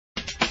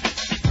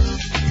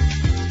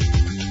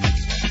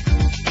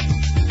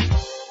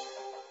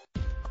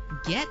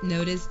Get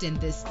noticed in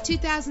this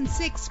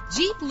 2006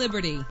 Jeep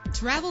Liberty.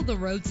 Travel the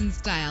roads in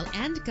style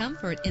and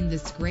comfort in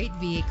this great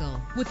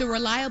vehicle with a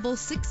reliable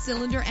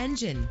 6-cylinder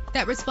engine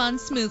that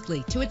responds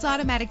smoothly to its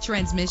automatic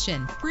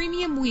transmission.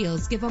 Premium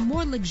wheels give a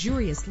more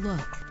luxurious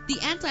look. The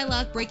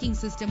anti-lock braking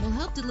system will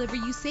help deliver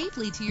you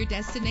safely to your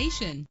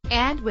destination.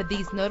 And with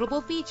these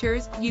notable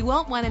features, you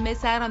won't want to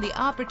miss out on the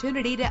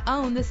opportunity to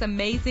own this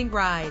amazing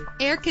ride.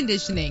 Air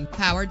conditioning,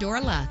 power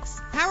door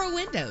locks, power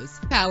windows,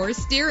 power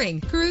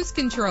steering, cruise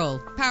control,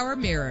 power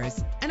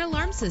mirrors, an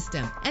alarm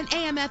system, an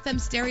AM/FM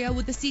stereo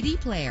with a CD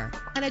player,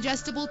 an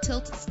adjustable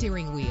tilt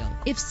steering wheel.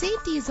 If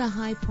safety is a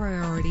high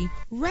priority,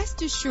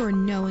 rest assured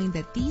knowing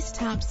that these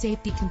top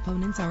safety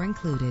components are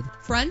included: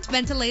 front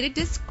ventilated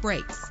disc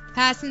brakes,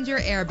 passenger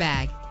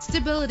airbag,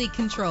 stability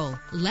control.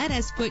 Let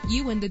us put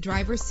you in the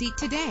driver's seat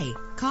today.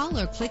 Call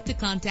or click to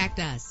contact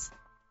us.